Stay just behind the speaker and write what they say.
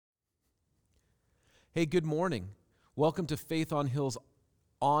Hey, good morning. Welcome to Faith on Hill's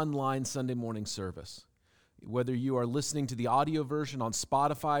online Sunday morning service. Whether you are listening to the audio version on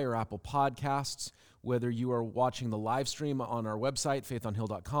Spotify or Apple Podcasts, whether you are watching the live stream on our website,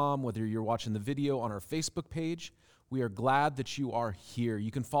 faithonhill.com, whether you're watching the video on our Facebook page, we are glad that you are here.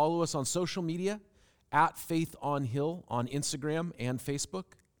 You can follow us on social media at Faith on Hill on Instagram and Facebook.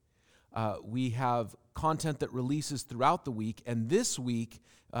 We have content that releases throughout the week, and this week,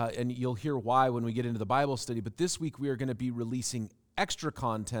 and you'll hear why when we get into the Bible study, but this week we are going to be releasing extra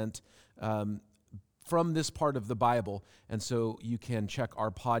content from this part of the Bible, and so you can check our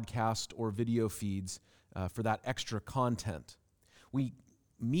podcast or video feeds for that extra content. We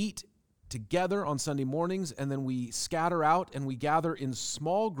meet together on Sunday mornings, and then we scatter out and we gather in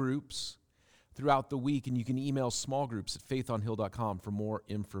small groups throughout the week, and you can email small groups at faithonhill.com for more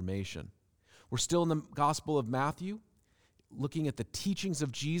information. We're still in the Gospel of Matthew, looking at the teachings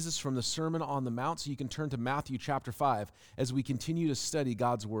of Jesus from the Sermon on the Mount, so you can turn to Matthew chapter 5 as we continue to study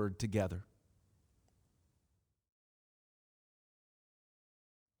God's Word together.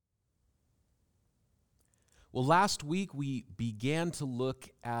 Well, last week we began to look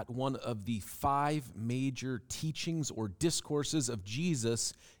at one of the 5 major teachings or discourses of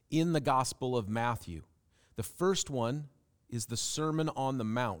Jesus in the Gospel of Matthew. The first one is the Sermon on the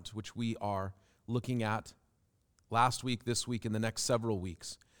Mount, which we are looking at last week, this week, and the next several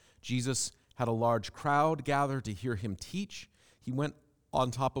weeks. Jesus had a large crowd gather to hear him teach. He went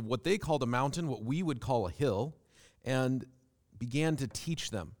on top of what they called a mountain, what we would call a hill, and began to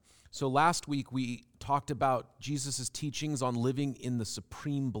teach them. So last week we talked about Jesus' teachings on living in the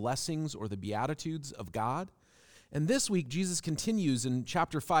supreme blessings or the Beatitudes of God. And this week, Jesus continues in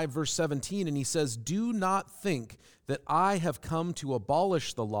chapter 5, verse 17, and he says, "Do not think that I have come to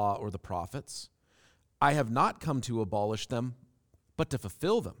abolish the law or the prophets. I have not come to abolish them, but to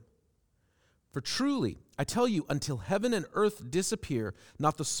fulfill them. For truly, I tell you, until heaven and earth disappear,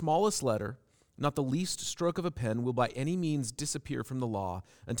 not the smallest letter, not the least stroke of a pen will by any means disappear from the law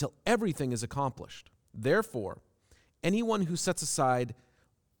until everything is accomplished. Therefore, anyone who sets aside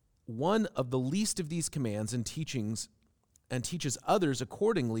one of the least of these commands and teachings and teaches others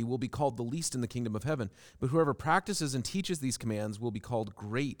accordingly will be called the least in the kingdom of heaven. But whoever practices and teaches these commands will be called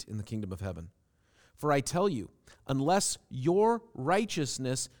great in the kingdom of heaven. For I tell you, unless your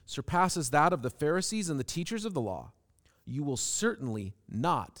righteousness surpasses that of the Pharisees and the teachers of the law, you will certainly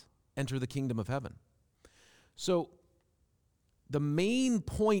not enter the kingdom of heaven." So the main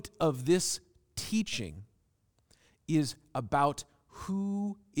point of this teaching is about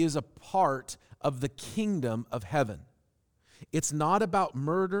who is a part of the kingdom of heaven. It's not about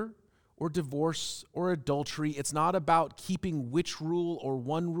murder or divorce or adultery. It's not about keeping which rule or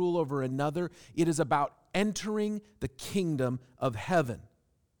one rule over another. It is about entering the kingdom of heaven.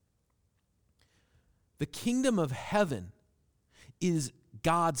 The kingdom of heaven is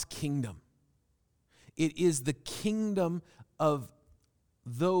God's kingdom. It is the kingdom of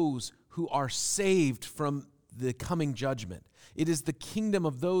those who are saved from the coming judgment. It is the kingdom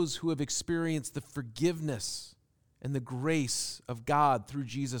of those who have experienced the forgiveness and the grace of God through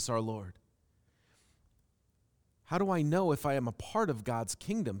Jesus our Lord. How do I know if I am a part of God's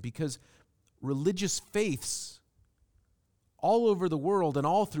kingdom? Because religious faiths all over the world and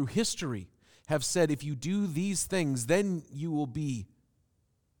all through history have said if you do these things, then you will be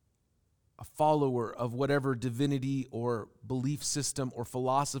a follower of whatever divinity or belief system or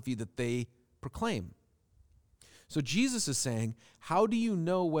philosophy that they proclaim. So Jesus is saying, how do you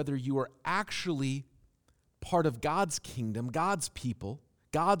know whether you are actually part of God's kingdom, God's people,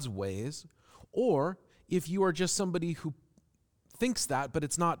 God's ways, or if you are just somebody who thinks that, but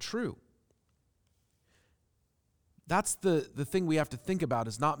it's not true? That's the thing we have to think about,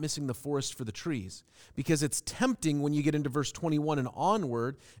 is not missing the forest for the trees. Because it's tempting when you get into verse 21 and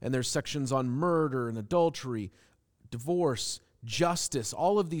onward, and there's sections on murder and adultery, divorce, justice,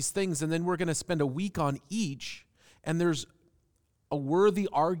 all of these things, and then we're going to spend a week on each. And there's a worthy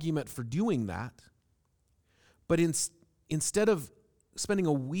argument for doing that. But instead of spending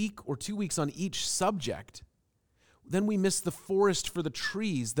a week or 2 weeks on each subject, then we miss the forest for the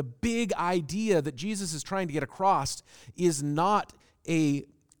trees. The big idea that Jesus is trying to get across is not a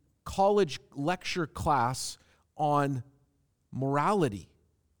college lecture class on morality.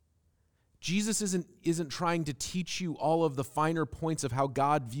 Jesus isn't trying to teach you all of the finer points of how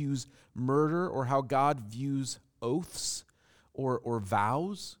God views murder or how God views oaths or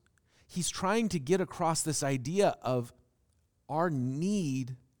vows. He's trying to get across this idea of our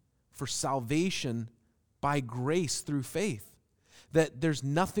need for salvation by grace through faith. That there's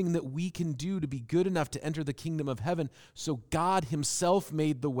nothing that we can do to be good enough to enter the kingdom of heaven, so God himself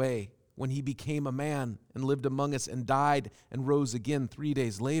made the way when he became a man and lived among us and died and rose again 3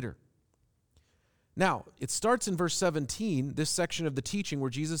 days later. Now, it starts in verse 17, this section of the teaching where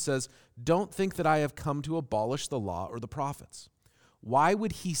Jesus says, "Don't think that I have come to abolish the law or the prophets." Why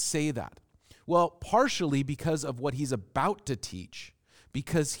would he say that? Well, partially because of what he's about to teach,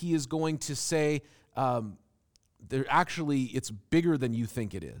 because he is going to say, it's bigger than you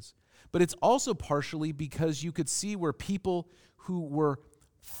think it is. But it's also partially because you could see where people who were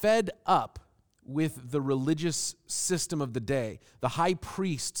fed up with the religious system of the day, the high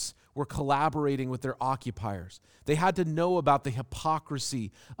priests were collaborating with their occupiers. They had to know about the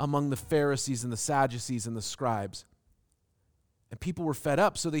hypocrisy among the Pharisees and the Sadducees and the scribes. And people were fed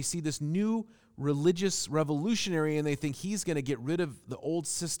up, so they see this new religious revolutionary and they think he's going to get rid of the old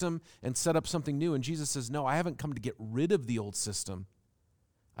system and set up something new. And Jesus says, no, I haven't come to get rid of the old system.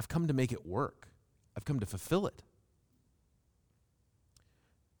 I've come to make it work. I've come to fulfill it.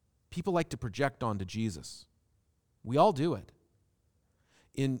 People like to project onto Jesus. We all do it.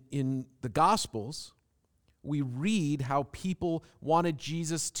 In the Gospels, we read how people wanted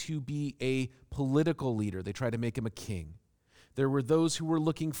Jesus to be a political leader. They tried to make him a king. There were those who were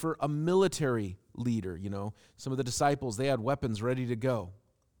looking for a military leader. Some of the disciples, they had weapons ready to go.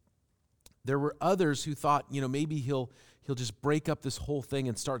 There were others who thought, maybe he'll just break up this whole thing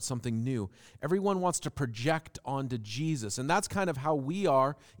and start something new. Everyone wants to project onto Jesus, and that's kind of how we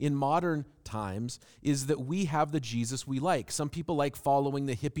are in modern times, is that we have the Jesus we like. Some people like following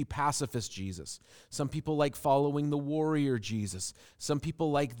the hippie pacifist Jesus. Some people like following the warrior Jesus. Some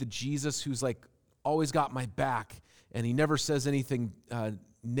people like the Jesus who's like always got my back, and he never says anything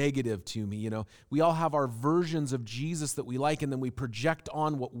negative to me. We all have our versions of Jesus that we like, and then we project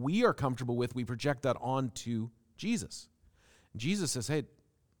on what we are comfortable with. We project that onto Jesus. Jesus says, hey,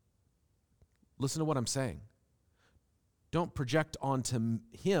 listen to what I'm saying. Don't project onto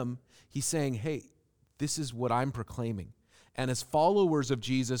him. He's saying, hey, this is what I'm proclaiming. And as followers of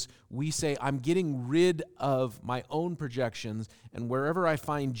Jesus, we say, I'm getting rid of my own projections, and wherever I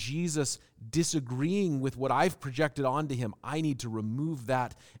find Jesus disagreeing with what I've projected onto him, I need to remove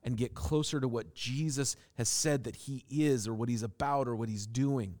that and get closer to what Jesus has said that he is, or what he's about, or what he's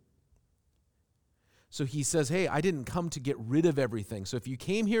doing. So he says, hey, I didn't come to get rid of everything. So if you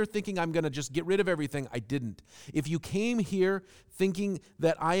came here thinking I'm going to just get rid of everything, I didn't. If you came here thinking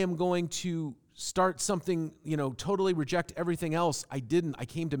that I am going to start something, totally reject everything else, I didn't. I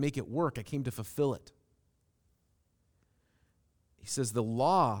came to make it work. I came to fulfill it. He says the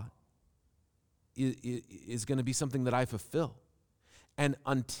law is going to be something that I fulfill. And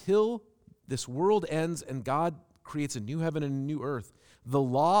until this world ends and God creates a new heaven and a new earth, the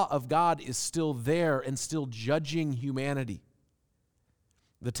law of God is still there and still judging humanity.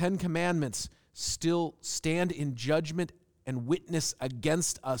 The 10 Commandments still stand in judgment and witness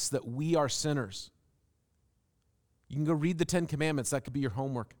against us that we are sinners. You can go read the 10 Commandments. That could be your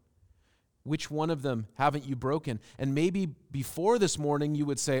homework. Which one of them haven't you broken? And maybe before this morning you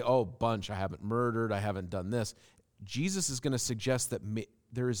would say, oh, bunch, I haven't murdered, I haven't done this. Jesus is going to suggest that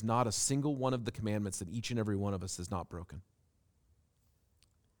there is not a single one of the commandments that each and every one of us has not broken.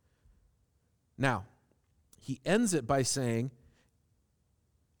 Now, he ends it by saying,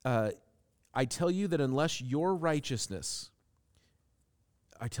 I tell you that unless your righteousness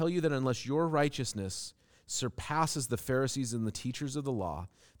surpasses the Pharisees and the teachers of the law,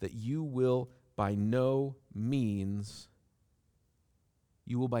 that you will by no means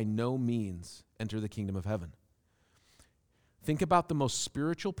enter the kingdom of heaven. Think about the most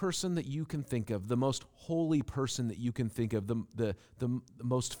spiritual person that you can think of, the most holy person that you can think of, the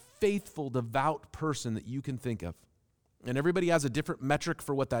most faithful, devout person that you can think of. And everybody has a different metric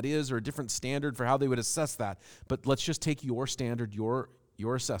for what that is, or a different standard for how they would assess that. But let's just take your standard, your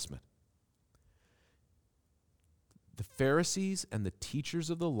assessment. The Pharisees and the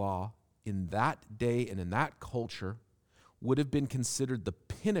teachers of the law in that day and in that culture would have been considered the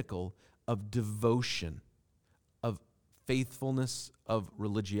pinnacle of devotion, of faithfulness, of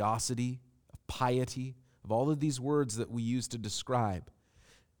religiosity, of piety, of all of these words that we use to describe.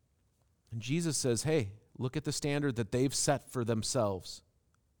 And Jesus says, hey, look at the standard that they've set for themselves.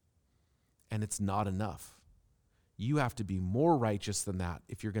 And it's not enough. You have to be more righteous than that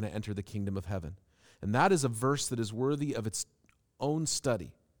if you're going to enter the kingdom of heaven. And that is a verse that is worthy of its own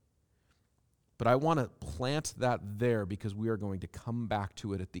study. But I want to plant that there because we are going to come back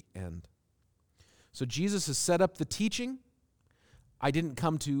to it at the end. So Jesus has set up the teaching. I didn't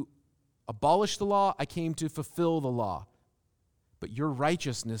come to abolish the law. I came to fulfill the law. But your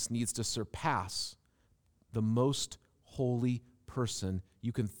righteousness needs to surpass the most holy person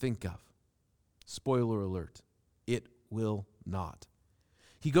you can think of. Spoiler alert, it will not.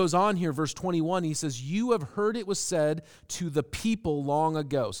 He goes on here, verse 21, he says, you have heard it was said to the people long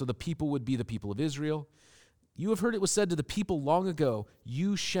ago. So the people would be the people of Israel. You have heard it was said to the people long ago,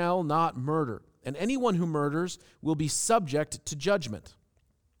 you shall not murder, and anyone who murders will be subject to judgment.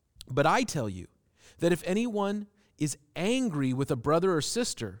 But I tell you that if anyone is angry with a brother or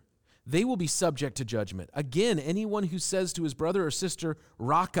sister, they will be subject to judgment. Again, anyone who says to his brother or sister,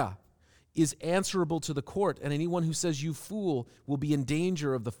 Raka, is answerable to the court, and anyone who says, you fool, will be in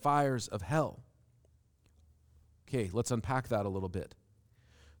danger of the fires of hell. Okay, let's unpack that a little bit.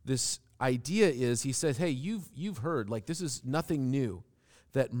 This idea is, he says, hey, you've heard, like this is nothing new,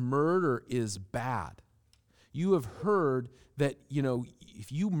 that murder is bad. You have heard that,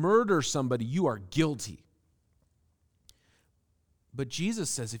 if you murder somebody, you are guilty. But Jesus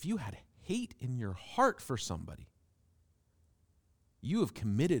says, if you had hate in your heart for somebody, you have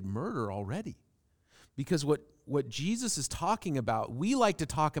committed murder already. Because what Jesus is talking about, we like to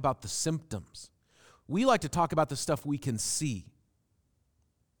talk about the symptoms. We like to talk about the stuff we can see.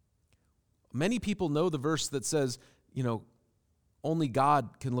 Many people know the verse that says, only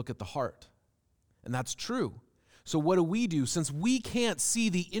God can look at the heart. And that's true. So what do? Since we can't see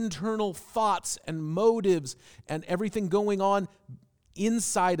the internal thoughts and motives and everything going on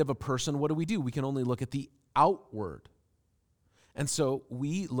inside of a person, what do? We can only look at the outward. And so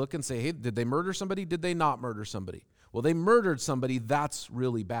we look and say, hey, did they murder somebody? Did they not murder somebody? Well, they murdered somebody. That's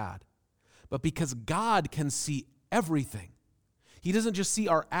really bad. But because God can see everything, he doesn't just see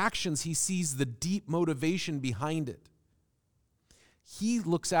our actions, he sees the deep motivation behind it. He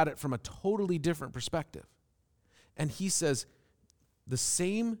looks at it from a totally different perspective. And he says, the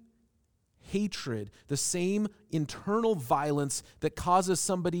same hatred, the same internal violence that causes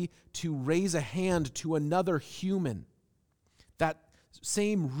somebody to raise a hand to another human, that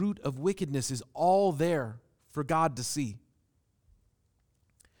same root of wickedness is all there for God to see.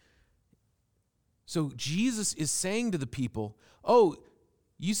 So Jesus is saying to the people, oh,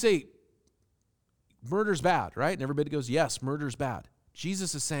 you say murder's bad, right? And everybody goes, yes, murder's bad.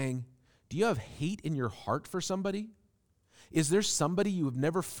 Jesus is saying, do you have hate in your heart for somebody? Is there somebody you have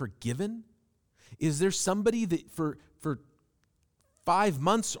never forgiven? Is there somebody that for 5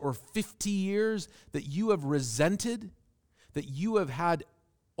 months or 50 years that you have resented, that you have had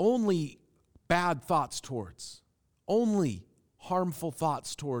only bad thoughts towards, only harmful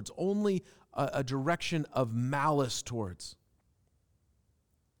thoughts towards, only a direction of malice towards?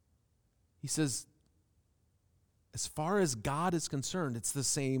 He says, as far as God is concerned, it's the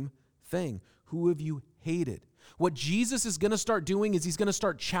same thing. Who have you hated? What Jesus is going to start doing is he's going to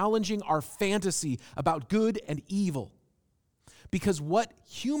start challenging our fantasy about good and evil. Because what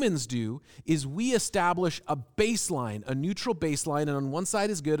humans do is we establish a baseline, a neutral baseline, and on one side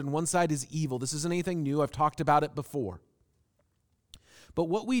is good and one side is evil. This isn't anything new. I've talked about it before. But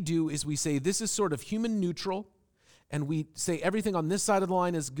what we do is we say this is sort of human neutral, and we say everything on this side of the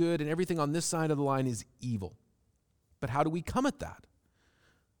line is good and everything on this side of the line is evil. But how do we come at that?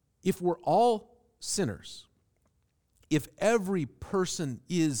 If we're all sinners, if every person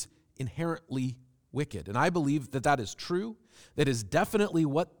is inherently wicked, and I believe that that is true, that is definitely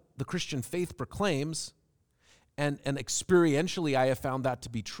what the Christian faith proclaims, and experientially I have found that to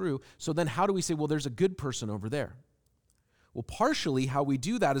be true, so then how do we say, well, there's a good person over there? Well, partially how we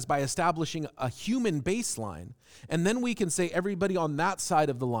do that is by establishing a human baseline, and then we can say everybody on that side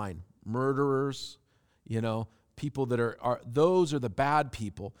of the line, murderers, people that are those are the bad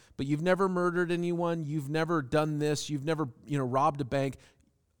people, but you've never murdered anyone, you've never done this, you've never, robbed a bank.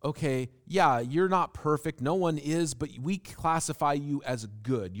 Okay, yeah, you're not perfect, no one is, but we classify you as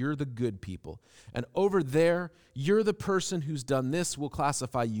good. You're the good people. And over there, you're the person who's done this, we'll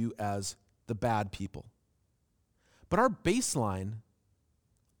classify you as the bad people. But our baseline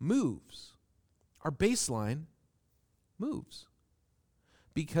moves. Our baseline moves.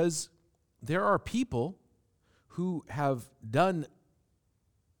 Because there are people who have done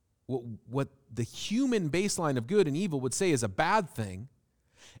what the human baseline of good and evil would say is a bad thing,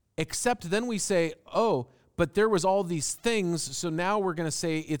 except then we say, oh, but there was all these things, so now we're going to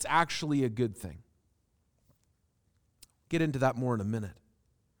say it's actually a good thing. Get into that more in a minute.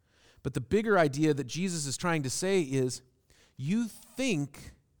 But the bigger idea that Jesus is trying to say is, you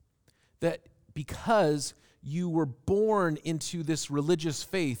think that because you were born into this religious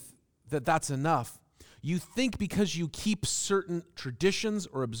faith, that that's enough. You think because you keep certain traditions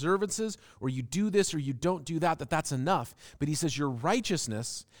or observances, or you do this or you don't do that, that's enough. But he says your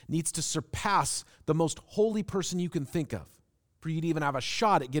righteousness needs to surpass the most holy person you can think of for you to even have a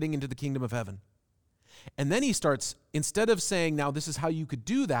shot at getting into the kingdom of heaven. And then he starts, instead of saying, now this is how you could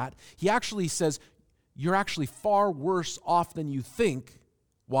do that, he actually says, you're actually far worse off than you think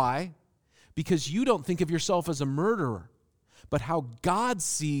Why? Because you don't think of yourself as a murderer, but how God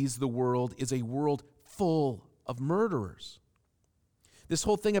sees the world is a world full of murderers. This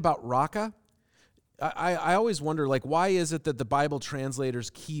whole thing about Raqqa, I always wonder, like, why is it that the Bible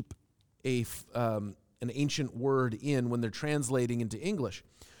translators keep an ancient word in when they're translating into English?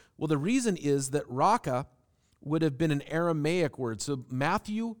 Well, the reason is that Raqqa would have been an Aramaic word. So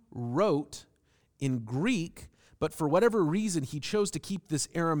Matthew wrote in Greek, but for whatever reason, he chose to keep this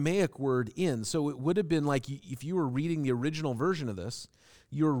Aramaic word in. So it would have been like if you were reading the original version of this,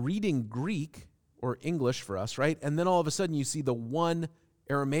 you're reading Greek or English for us, right? And then all of a sudden you see the one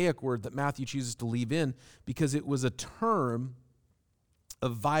Aramaic word that Matthew chooses to leave in because it was a term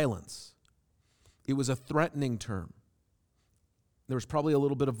of violence. It was a threatening term. There was probably a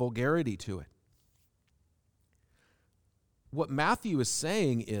little bit of vulgarity to it. What Matthew is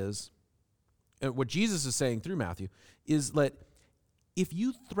saying is, what Jesus is saying through Matthew, is that if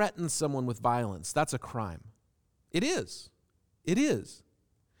you threaten someone with violence, that's a crime. It is. It is.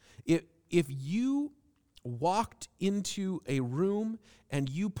 If you walked into a room and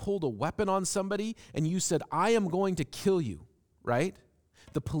you pulled a weapon on somebody and you said, I am going to kill you, right?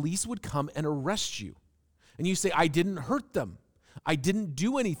 The police would come and arrest you. And you say, I didn't hurt them. I didn't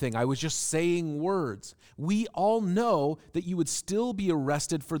do anything. I was just saying words. We all know that you would still be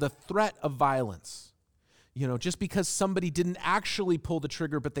arrested for the threat of violence. You know, just because somebody didn't actually pull the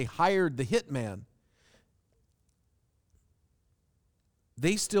trigger, but they hired the hitman,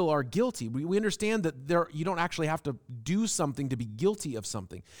 they still are guilty. We understand that you don't actually have to do something to be guilty of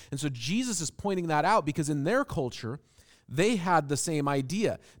something. And so Jesus is pointing that out because in their culture, they had the same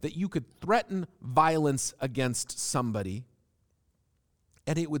idea that you could threaten violence against somebody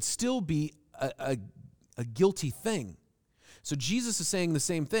and it would still be a guilty thing. So Jesus is saying the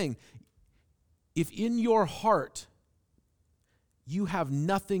same thing. If in your heart you have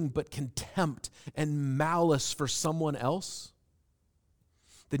nothing but contempt and malice for someone else,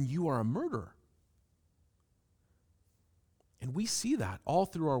 then you are a murderer. And we see that all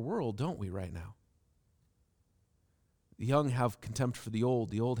through our world, don't we, right now? The young have contempt for the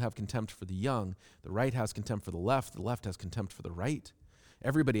old have contempt for the young, the right has contempt for the left has contempt for the right.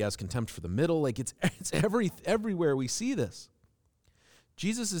 Everybody has contempt for the middle. Like it's everywhere we see this.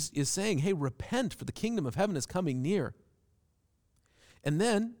 Jesus is saying, hey, repent, for the kingdom of heaven is coming near. And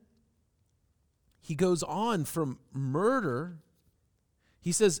then he goes on from murder.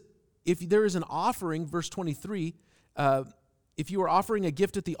 He says, if there is an offering, verse 23, if you are offering a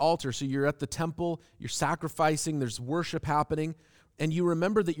gift at the altar, so you're at the temple, you're sacrificing, there's worship happening, and you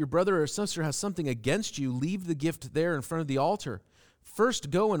remember that your brother or sister has something against you, leave the gift there in front of the altar. First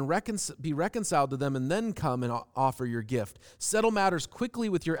go and be reconciled to them and then come and offer your gift. Settle matters quickly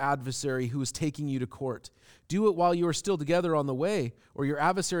with your adversary who is taking you to court. Do it while you are still together on the way, or your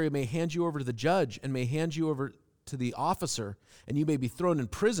adversary may hand you over to the judge and may hand you over to the officer, and you may be thrown in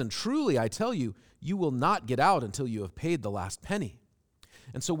prison. Truly, I tell you, you will not get out until you have paid the last penny.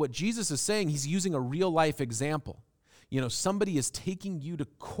 And so what Jesus is saying, he's using a real-life example. You know, somebody is taking you to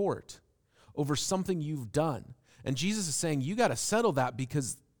court over something you've done. And Jesus is saying, you got to settle that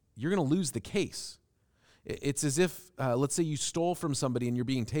because you're going to lose the case. It's as if, let's say you stole from somebody and you're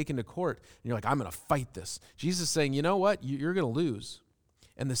being taken to court, and you're like, I'm going to fight this. Jesus is saying, you know what? You're going to lose.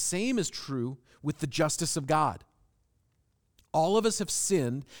 And the same is true with the justice of God. All of us have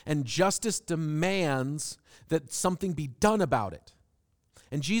sinned, and justice demands that something be done about it.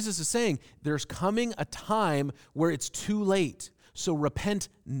 And Jesus is saying, there's coming a time where it's too late. So repent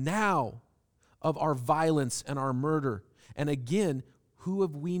now of our violence and our murder. And again, who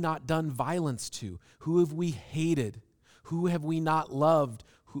have we not done violence to? Who have we hated? Who have we not loved?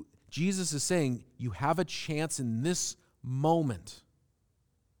 Jesus is saying, you have a chance in this moment.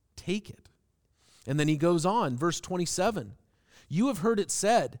 Take it. And then he goes on, verse 27. You have heard it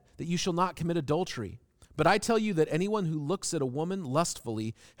said that you shall not commit adultery. But I tell you that anyone who looks at a woman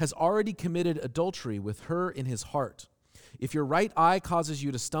lustfully has already committed adultery with her in his heart. If your right eye causes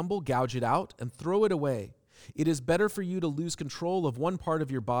you to stumble, gouge it out and throw it away. It is better for you to lose control of one part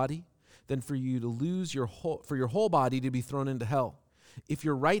of your body than for you to lose your whole body to be thrown into hell. If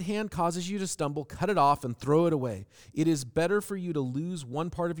your right hand causes you to stumble, cut it off and throw it away. It is better for you to lose one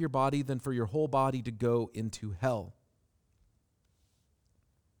part of your body than for your whole body to go into hell.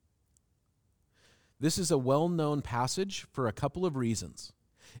 This is a well-known passage for a couple of reasons.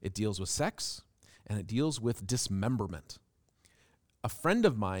 It deals with sex, and it deals with dismemberment. A friend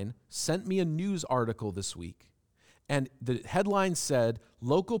of mine sent me a news article this week, and the headline said,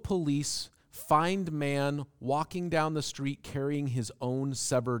 local police find man walking down the street carrying his own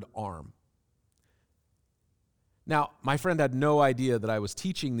severed arm. Now, my friend had no idea that I was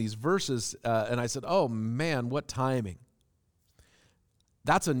teaching these verses, and I said, oh man, what timing.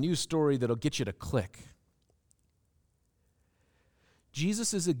 That's a new story that'll get you to click.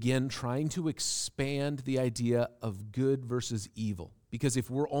 Jesus is again trying to expand the idea of good versus evil. Because if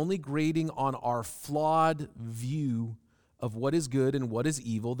we're only grading on our flawed view of what is good and what is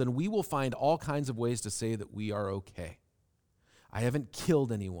evil, then we will find all kinds of ways to say that we are okay. I haven't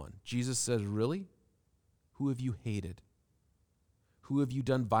killed anyone. Jesus says, really? Who have you hated? Who have you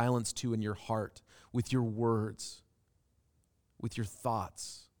done violence to in your heart, with your words, with your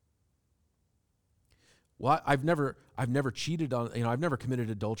thoughts? Well, I've never cheated on, I've never committed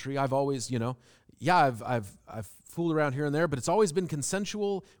adultery. I've always, I've fooled around here and there, but it's always been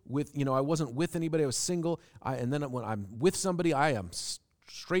consensual with, I wasn't with anybody, I was single. And then when I'm with somebody, I am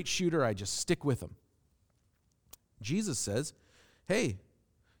straight shooter, I just stick with them. Jesus says, hey,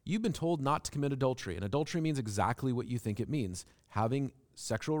 you've been told not to commit adultery. And adultery means exactly what you think it means, having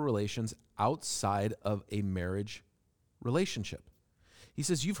sexual relations outside of a marriage relationship. He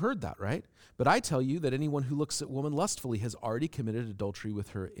says, you've heard that, right? But I tell you that anyone who looks at a woman lustfully has already committed adultery with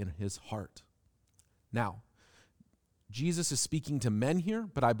her in his heart. Now, Jesus is speaking to men here,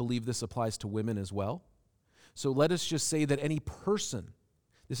 but I believe this applies to women as well. So let us just say that any person,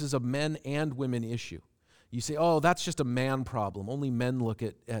 this is a men and women issue. You say, oh, that's just a man problem. Only men look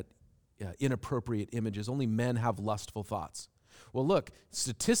at inappropriate images. Only men have lustful thoughts. Well, look,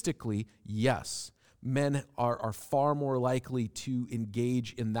 statistically, yes, men are far more likely to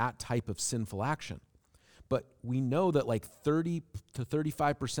engage in that type of sinful action. But we know that like 30 to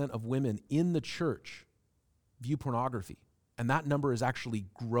 35% of women in the church view pornography, and that number is actually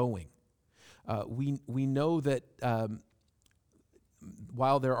growing. We know that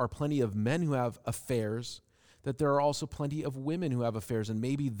while there are plenty of men who have affairs, that there are also plenty of women who have affairs, and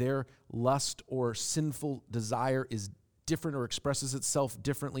maybe their lust or sinful desire is different or expresses itself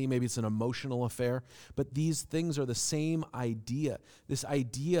differently. Maybe it's an emotional affair, but these things are the same idea. This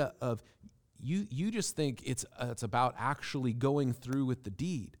idea of you just think it's about actually going through with the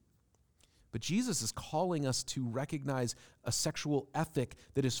deed. But Jesus is calling us to recognize a sexual ethic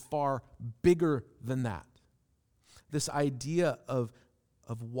that is far bigger than that. This idea of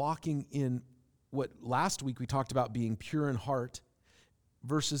walking in what last week we talked about being pure in heart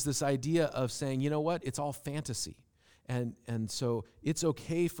versus this idea of saying, you know what, it's all fantasy. And so it's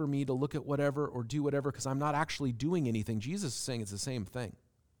okay for me to look at whatever or do whatever because I'm not actually doing anything. Jesus is saying it's the same thing.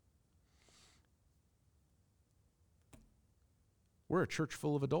 We're a church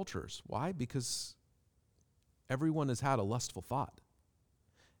full of adulterers. Why? Because everyone has had a lustful thought.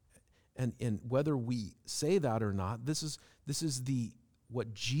 And whether we say that or not, this is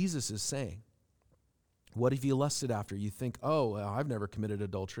what Jesus is saying. What have you lusted after? You think, oh, well, I've never committed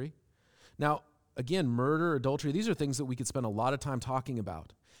adultery. Now, again, murder, adultery, these are things that we could spend a lot of time talking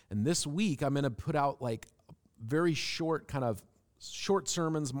about. And this week, I'm going to put out like very short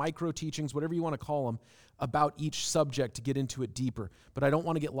sermons, micro teachings, whatever you want to call them, about each subject to get into it deeper. But I don't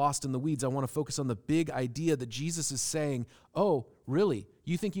want to get lost in the weeds. I want to focus on the big idea that Jesus is saying, oh, really?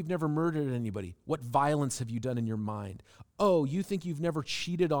 You think you've never murdered anybody? What violence have you done in your mind? Oh, you think you've never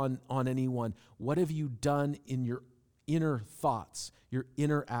cheated on anyone? What have you done in your inner thoughts, your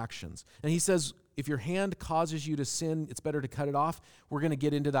inner actions? And he says, if your hand causes you to sin, it's better to cut it off. We're going to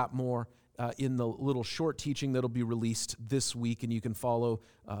get into that more in the little short teaching that'll be released this week, and you can follow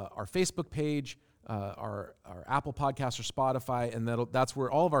our Facebook page, our Apple Podcasts or Spotify, and that's where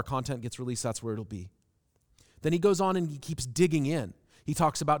all of our content gets released. That's where it'll be. Then he goes on and he keeps digging in. He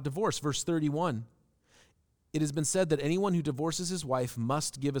talks about divorce, verse 31. It has been said that anyone who divorces his wife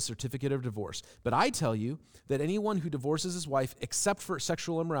must give a certificate of divorce. But I tell you that anyone who divorces his wife, except for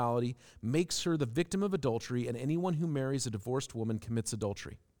sexual immorality, makes her the victim of adultery, and anyone who marries a divorced woman commits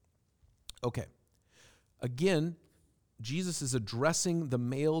adultery. Okay. Again, Jesus is addressing the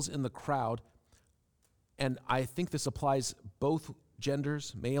males in the crowd, and I think this applies both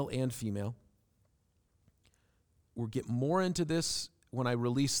genders, male and female. We'll get more into this when I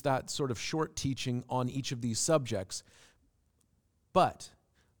release that sort of short teaching on each of these subjects. But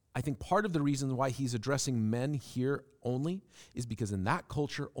I think part of the reason why he's addressing men here only is because in that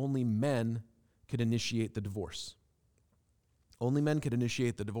culture, only men could initiate the divorce. Only men could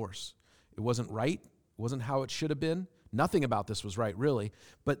initiate the divorce. It wasn't right. It wasn't how it should have been. Nothing about this was right, really,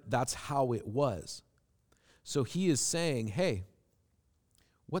 but that's how it was. So he is saying, hey,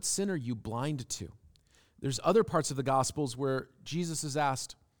 what sin are you blind to? There's other parts of the Gospels where Jesus is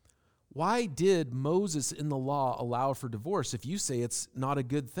asked, why did Moses in the law allow for divorce if you say it's not a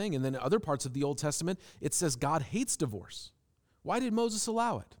good thing? And then other parts of the Old Testament, it says God hates divorce. Why did Moses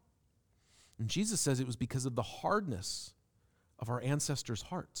allow it? And Jesus says it was because of the hardness of our ancestors'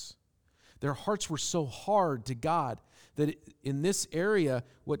 hearts. Their hearts were so hard to God that in this area,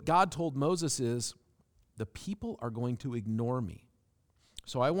 what God told Moses is, the people are going to ignore me.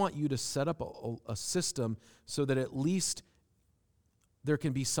 So I want you to set up a system so that at least there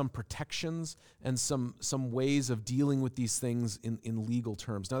can be some protections and some ways of dealing with these things in legal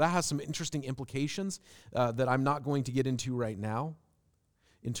terms. Now, that has some interesting implications that I'm not going to get into right now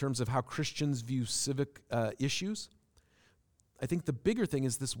in terms of how Christians view civic issues. I think the bigger thing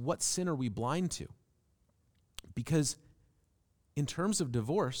is this: what sin are we blind to? Because in terms of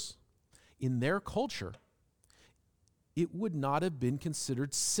divorce, in their culture, it would not have been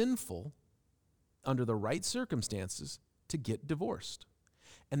considered sinful under the right circumstances to get divorced.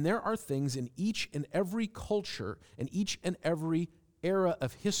 And there are things in each and every culture and each and every era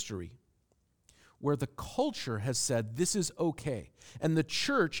of history where the culture has said this is okay. And the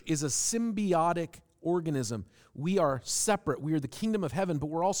church is a symbiotic organism. We are separate. We are the kingdom of heaven, but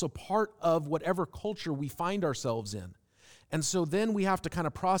we're also part of whatever culture we find ourselves in. And so then we have to kind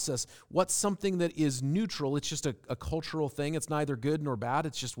of process what's something that is neutral. It's just a cultural thing. It's neither good nor bad.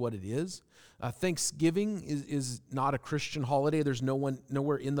 It's just what it is. Thanksgiving is not a Christian holiday. There's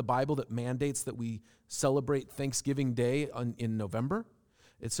nowhere in the Bible that mandates that we celebrate Thanksgiving Day in November.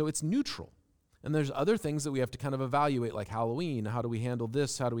 So it's neutral. And there's other things that we have to kind of evaluate, like Halloween. How do we handle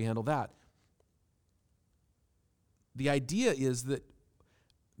this? How do we handle that? The idea is that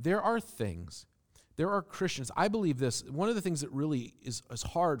there are Christians. I believe this. One of the things that really is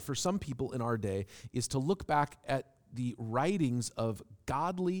hard for some people in our day is to look back at the writings of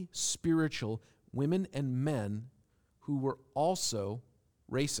godly, spiritual women and men who were also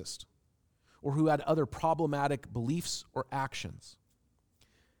racist or who had other problematic beliefs or actions.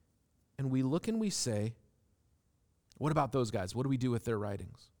 And we look and we say, what about those guys? What do we do with their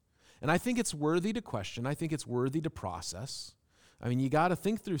writings? And I think it's worthy to question. I think it's worthy to process. I mean, you got to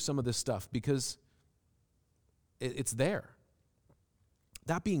think through some of this stuff because it's there.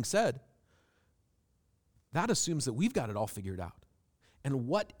 That being said, that assumes that we've got it all figured out. And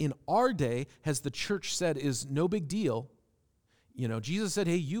what in our day has the church said is no big deal. You know, Jesus said,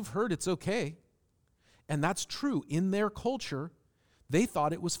 hey, you've heard it's okay. And that's true. In their culture, they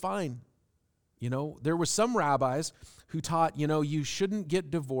thought it was fine. You know, there were some rabbis who taught, you shouldn't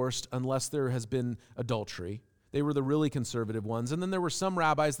get divorced unless there has been adultery. They were the really conservative ones. And then there were some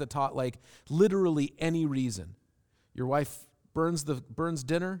rabbis that taught like literally any reason. Your wife burns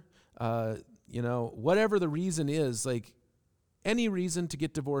dinner, whatever the reason is, like any reason to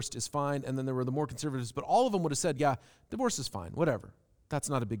get divorced is fine. And then there were the more conservatives, but all of them would have said, yeah, divorce is fine, whatever. That's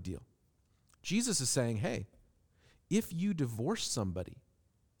not a big deal. Jesus is saying, hey, if you divorce somebody,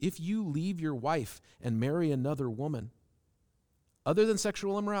 if you leave your wife and marry another woman, other than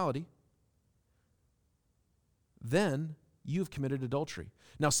sexual immorality, then you've committed adultery.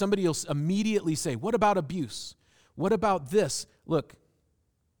 Now, somebody will immediately say, what about abuse? What about this? Look,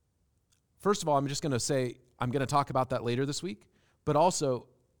 first of all, I'm just going to say, I'm going to talk about that later this week, but also,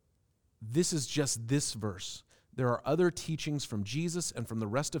 this is just this verse. There are other teachings from Jesus and from the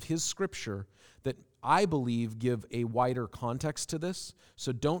rest of his scripture that I believe give a wider context to this,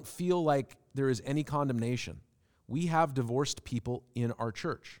 so don't feel like there is any condemnation. We have divorced people in our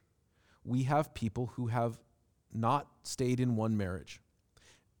church. We have people who have not stayed in one marriage.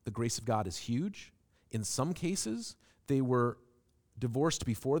 The grace of God is huge. In some cases, they were divorced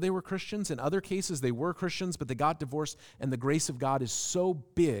before they were Christians. In other cases, they were Christians, but they got divorced, and the grace of God is so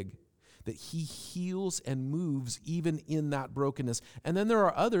big that he heals and moves even in that brokenness. And then there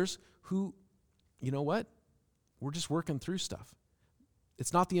are others who, you know what? We're just working through stuff.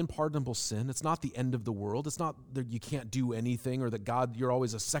 It's not the unpardonable sin. It's not the end of the world. It's not that you can't do anything or that God, you're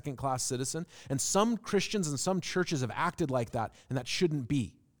always a second-class citizen. And some Christians and some churches have acted like that, and that shouldn't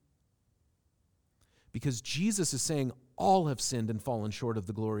be. Because Jesus is saying all have sinned and fallen short of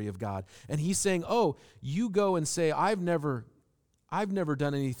the glory of God. And he's saying, oh, you go and say, I've never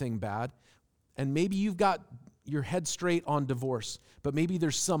done anything bad. And maybe you've got your head straight on divorce, but maybe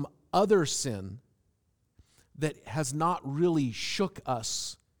there's some other sin that has not really shook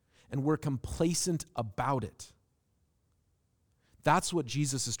us and we're complacent about it. That's what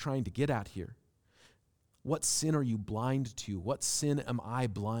Jesus is trying to get at here. What sin are you blind to? What sin am I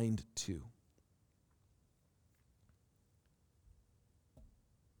blind to?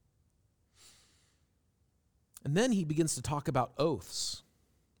 And then he begins to talk about oaths.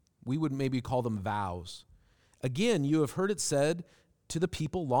 We would maybe call them vows. Again, you have heard it said to the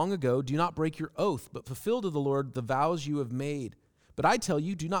people long ago, do not break your oath, but fulfill to the Lord the vows you have made. But I tell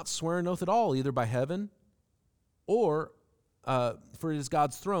you, do not swear an oath at all, either by heaven or for it is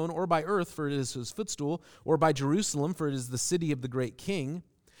God's throne, or by earth, for it is his footstool, or by Jerusalem, for it is the city of the great king.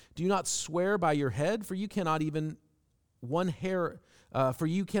 Do not swear by your head, for you cannot even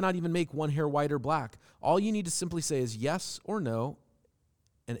make one hair white or black. All you need to simply say is yes or no,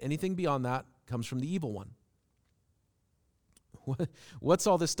 and anything beyond that comes from the evil one. What's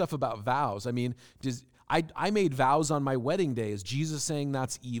all this stuff about vows? I mean, I made vows on my wedding day. Is Jesus saying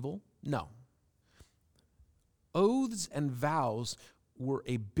that's evil? No. Oaths and vows were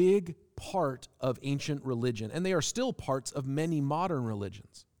a big part of ancient religion, and they are still parts of many modern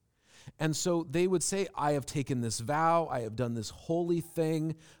religions. And so they would say, I have taken this vow, I have done this holy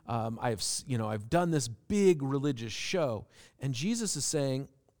thing, I've done this big religious show. And Jesus is saying,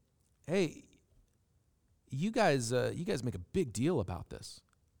 hey, you guys make a big deal about this.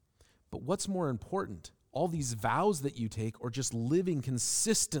 But what's more important, all these vows that you take or just living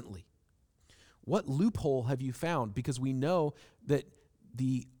consistently? What loophole have you found? Because we know that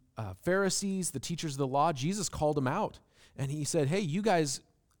the Pharisees, the teachers of the law, Jesus called them out. And he said, hey, you guys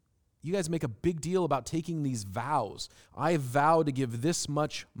make a big deal about taking these vows. I vow to give this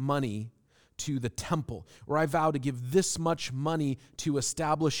much money to the temple, or I vow to give this much money to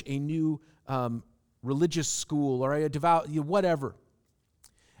establish a new religious school, or I vow, whatever.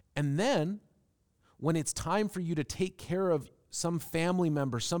 And then when it's time for you to take care of some family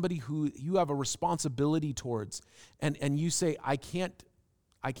member, somebody who you have a responsibility towards, and you say, I can't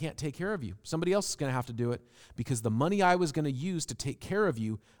take care of you. Somebody else is going to have to do it because the money I was going to use to take care of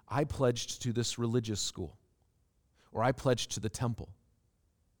you, I pledged to this religious school, or I pledged to the temple.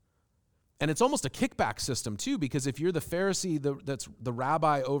 And it's almost a kickback system too, because if you're the Pharisee, that's the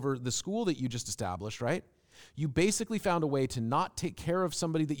rabbi over the school that you just established, right? You basically found a way to not take care of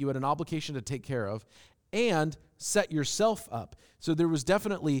somebody that you had an obligation to take care of and set yourself up. So there was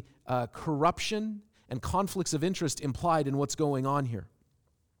definitely corruption and conflicts of interest implied in what's going on here.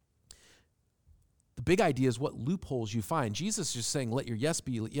 The big idea is what loopholes you find. Jesus is just saying, let your yes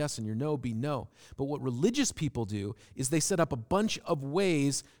be yes and your no be no. But what religious people do is they set up a bunch of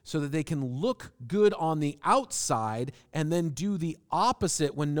ways so that they can look good on the outside and then do the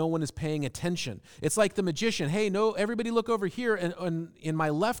opposite when no one is paying attention. It's like the magician. Hey, no, everybody look over here. And in my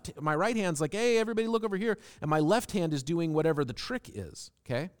right hand's like, hey, everybody look over here. And my left hand is doing whatever the trick is,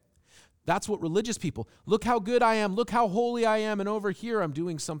 okay? That's what religious people, look how good I am, look how holy I am, and over here I'm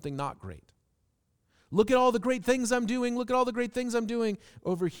doing something not great. Look at all the great things I'm doing. Look at all the great things I'm doing.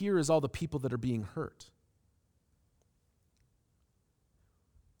 Over here is all the people that are being hurt.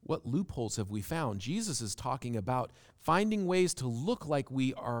 What loopholes have we found? Jesus is talking about finding ways to look like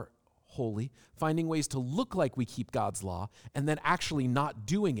we are holy, finding ways to look like we keep God's law, and then actually not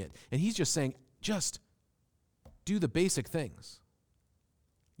doing it. And he's just saying, just do the basic things.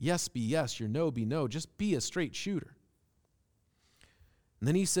 Yes be yes, your no be no. Just be a straight shooter. And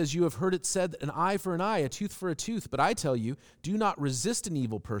then he says, you have heard it said, an eye for an eye, a tooth for a tooth. But I tell you, do not resist an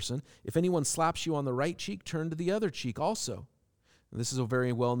evil person. If anyone slaps you on the right cheek, turn to the other cheek also. And this is a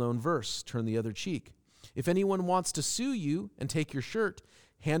very well-known verse, turn the other cheek. If anyone wants to sue you and take your shirt,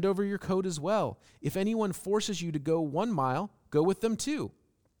 hand over your coat as well. If anyone forces you to go 1 mile, go with them 2.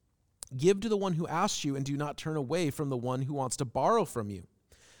 Give to the one who asks you, and do not turn away from the one who wants to borrow from you.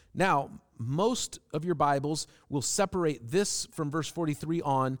 Now, most of your Bibles will separate this from verse 43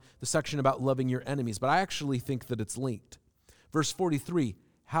 on the section about loving your enemies, but I actually think that it's linked. Verse 43,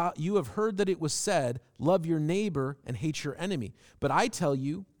 how you have heard that it was said, love your neighbor and hate your enemy. But I tell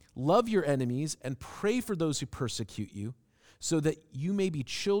you, love your enemies and pray for those who persecute you, so that you may be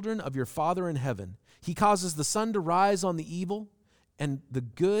children of your Father in heaven. He causes the sun to rise on the evil and the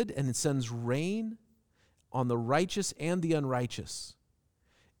good, and it sends rain on the righteous and the unrighteous.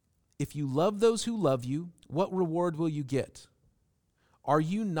 If you love those who love you, what reward will you get? Are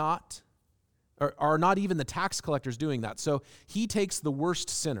not even the tax collectors doing that? So he takes the worst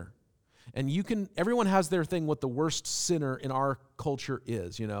sinner. And everyone has their thing what the worst sinner in our culture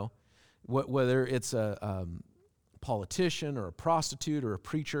is, you know. Whether it's a politician or a prostitute or a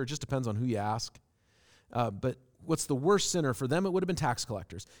preacher, it just depends on who you ask. But what's the worst sinner? For them, it would have been tax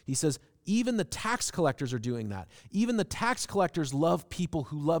collectors. He says, even the tax collectors are doing that. Even the tax collectors love people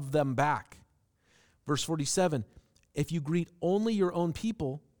who love them back. Verse 47, if you greet only your own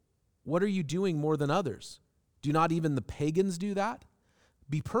people, what are you doing more than others? Do not even the pagans do that?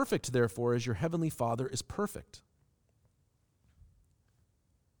 Be perfect, therefore, as your heavenly Father is perfect.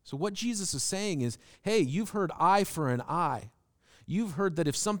 So what Jesus is saying is, hey, you've heard eye for an eye. You've heard that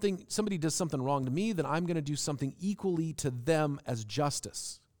if somebody does something wrong to me, then I'm going to do something equally to them as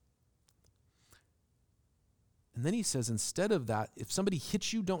justice. And then he says, instead of that, if somebody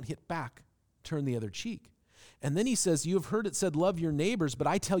hits you, don't hit back. Turn the other cheek. And then he says, you have heard it said, love your neighbors, but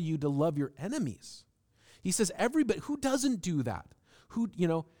I tell you to love your enemies. He says, everybody, who doesn't do that? Who,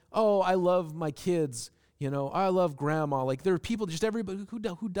 oh, I love my kids, I love grandma. Like there are people, just everybody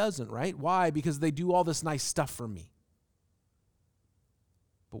who doesn't, right? Why? Because they do all this nice stuff for me.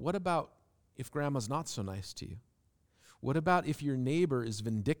 But what about if grandma's not so nice to you? What about if your neighbor is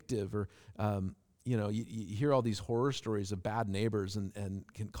vindictive or, you hear all these horror stories of bad neighbors and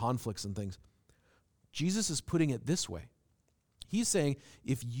conflicts and things. Jesus is putting it this way. He's saying,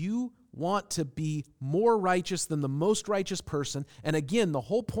 if you want to be more righteous than the most righteous person, and again, the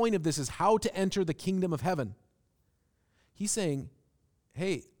whole point of this is how to enter the kingdom of heaven. He's saying,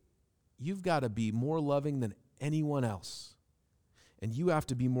 hey, you've got to be more loving than anyone else. And you have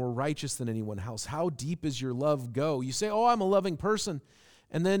to be more righteous than anyone else. How deep does your love go? You say, oh, I'm a loving person.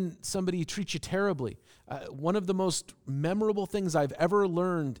 And then somebody treats you terribly. One of the most memorable things I've ever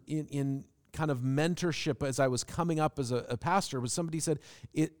learned in kind of mentorship as I was coming up as a pastor was somebody said,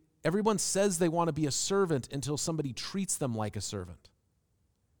 everyone says they want to be a servant until somebody treats them like a servant.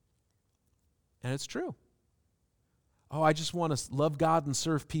 And it's true. Oh, I just want to love God and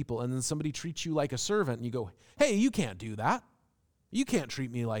serve people. And then somebody treats you like a servant and you go, hey, you can't do that. You can't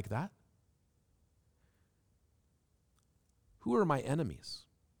treat me like that. Who are my enemies?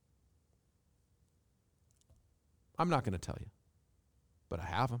 I'm not going to tell you, but I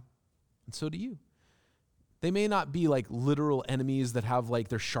have them. And so do you. They may not be like literal enemies that have like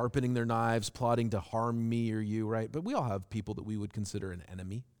they're sharpening their knives, plotting to harm me or you, right? But we all have people that we would consider an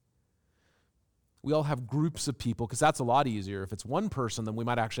enemy. We all have groups of people because that's a lot easier. If it's one person, then we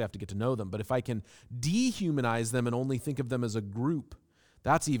might actually have to get to know them. But if I can dehumanize them and only think of them as a group,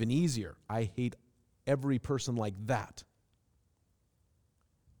 that's even easier. I hate every person like that.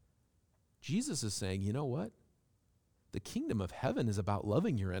 Jesus is saying, you know what? The kingdom of heaven is about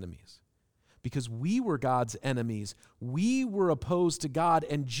loving your enemies. Because we were God's enemies. We were opposed to God,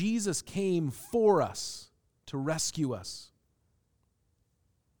 and Jesus came for us to rescue us.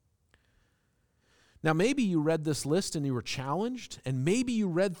 Now, maybe you read this list and you were challenged, and maybe you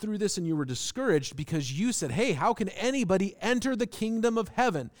read through this and you were discouraged because you said, hey, how can anybody enter the kingdom of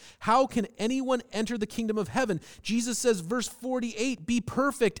heaven? How can anyone enter the kingdom of heaven? Jesus says, verse 48, be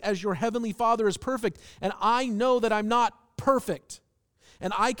perfect as your heavenly Father is perfect. And I know that I'm not perfect.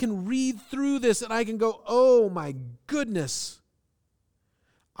 And I can read through this and I can go, oh my goodness.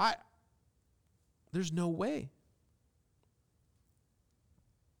 There's no way.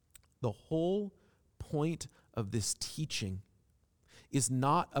 The whole point of this teaching is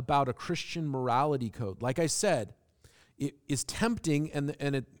not about a Christian morality code. Like I said, it is tempting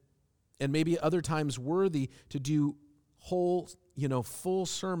and maybe other times worthy to do whole, full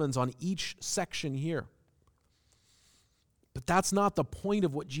sermons on each section here. But that's not the point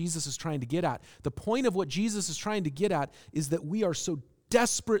of what Jesus is trying to get at. The point of what Jesus is trying to get at is that we are so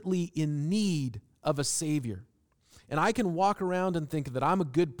desperately in need of a Savior. And I can walk around and think that I'm a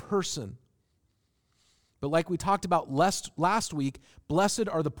good person. But like we talked about last week, blessed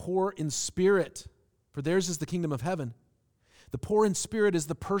are the poor in spirit, for theirs is the kingdom of heaven. The poor in spirit is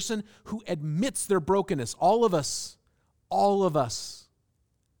the person who admits their brokenness. All of us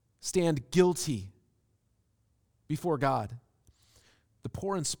stand guilty before God. The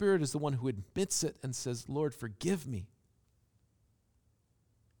poor in spirit is the one who admits it and says, Lord, forgive me.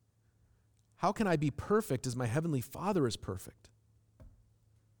 How can I be perfect as my heavenly Father is perfect?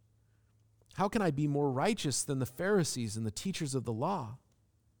 How can I be more righteous than the Pharisees and the teachers of the law?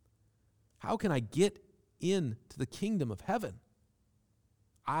 How can I get into the kingdom of heaven?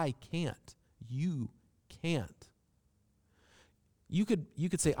 I can't. You can't. You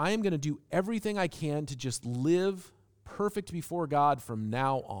could say, I am going to do everything I can to just live perfect before God from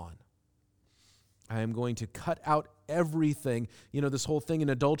now on. I am going to cut out everything. This whole thing in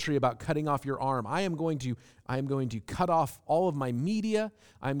adultery about cutting off your arm. I am going to cut off all of my media.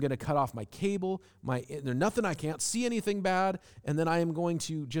 I'm going to cut off my cable. There's nothing, I can't see anything bad. And then I am going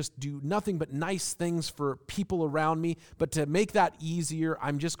to just do nothing but nice things for people around me. But to make that easier,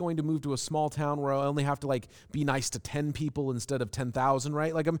 I'm just going to move to a small town where I only have to be nice to 10 people instead of 10,000,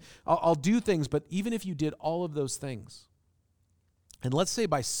 right? I'll do things, but even if you did all of those things, and let's say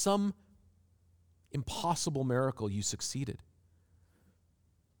by some impossible miracle you succeeded,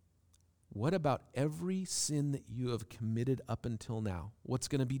 what about every sin that you have committed up until now? What's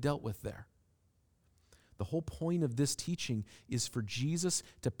going to be dealt with there? The whole point of this teaching is for Jesus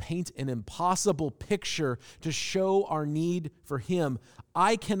to paint an impossible picture to show our need for Him.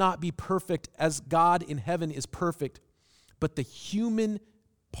 I cannot be perfect as God in heaven is perfect, but the human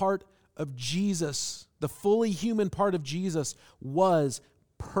part of Jesus, the fully human part of Jesus was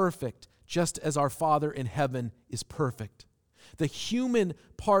perfect, just as our Father in heaven is perfect. The human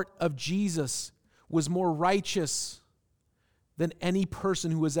part of Jesus was more righteous than any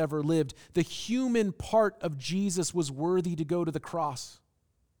person who has ever lived. The human part of Jesus was worthy to go to the cross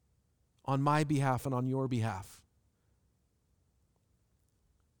on my behalf and on your behalf.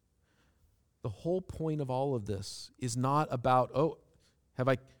 The whole point of all of this is not about, have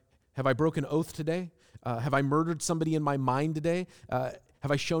I broken oath today? Have I murdered somebody in my mind today? Have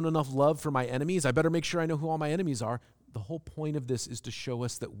I shown enough love for my enemies? I better make sure I know who all my enemies are. The whole point of this is to show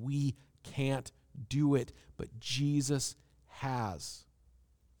us that we can't do it, but Jesus has.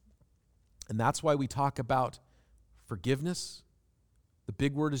 And that's why we talk about forgiveness. The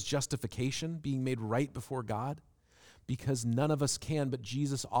big word is justification, being made right before God, because none of us can, but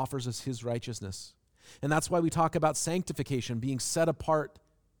Jesus offers us his righteousness. And that's why we talk about sanctification, being set apart,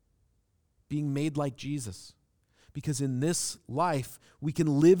 being made like Jesus. Because in this life, we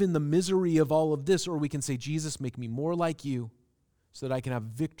can live in the misery of all of this, or we can say, Jesus, make me more like you so that I can have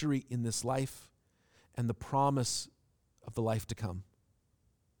victory in this life and the promise of the life to come.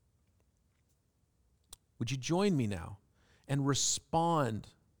 Would you join me now and respond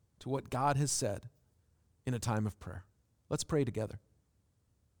to what God has said in a time of prayer? Let's pray together.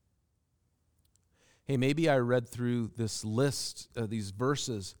 Hey, maybe I read through this list, these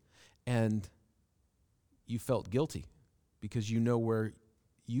verses, and you felt guilty because you know where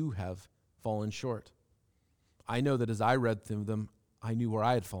you have fallen short. I know that as I read through them, I knew where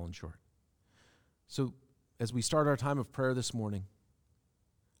I had fallen short. So as we start our time of prayer this morning,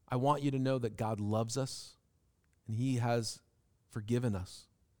 I want you to know that God loves us and he has forgiven us.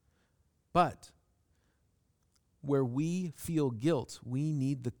 But where we feel guilt, we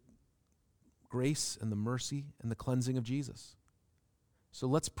need the grace and the mercy and the cleansing of Jesus. So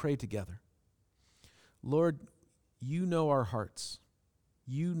let's pray together. Lord, you know our hearts.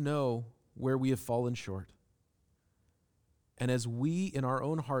 You know where we have fallen short. And as we in our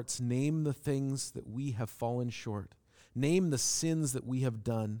own hearts name the things that we have fallen short, name the sins that we have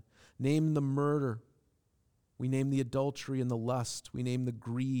done, name the murder, we name the adultery and the lust, we name the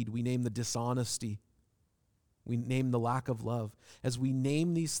greed, we name the dishonesty, we name the lack of love. As we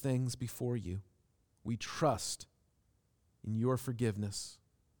name these things before you, we trust in your forgiveness,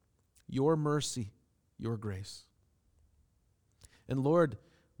 your mercy, your grace. And Lord,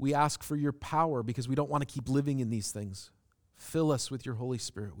 we ask for your power because we don't want to keep living in these things. Fill us with your Holy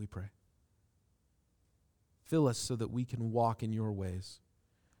Spirit, we pray. Fill us so that we can walk in your ways.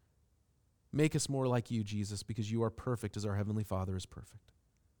 Make us more like you, Jesus, because you are perfect as our Heavenly Father is perfect.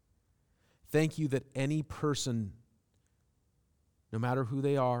 Thank you that any person, no matter who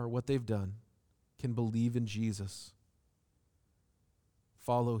they are or what they've done, can believe in Jesus,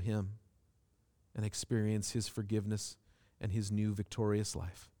 follow him, and experience his forgiveness and his new victorious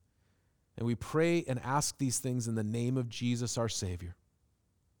life. And we pray and ask these things in the name of Jesus, our Savior.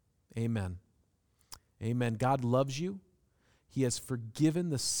 Amen. Amen. God loves you. He has forgiven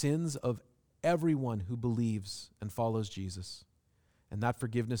the sins of everyone who believes and follows Jesus. And that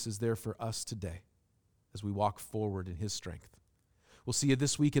forgiveness is there for us today as we walk forward in his strength. We'll see you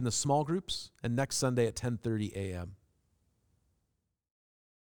this week in the small groups and next Sunday at 10:30 a.m.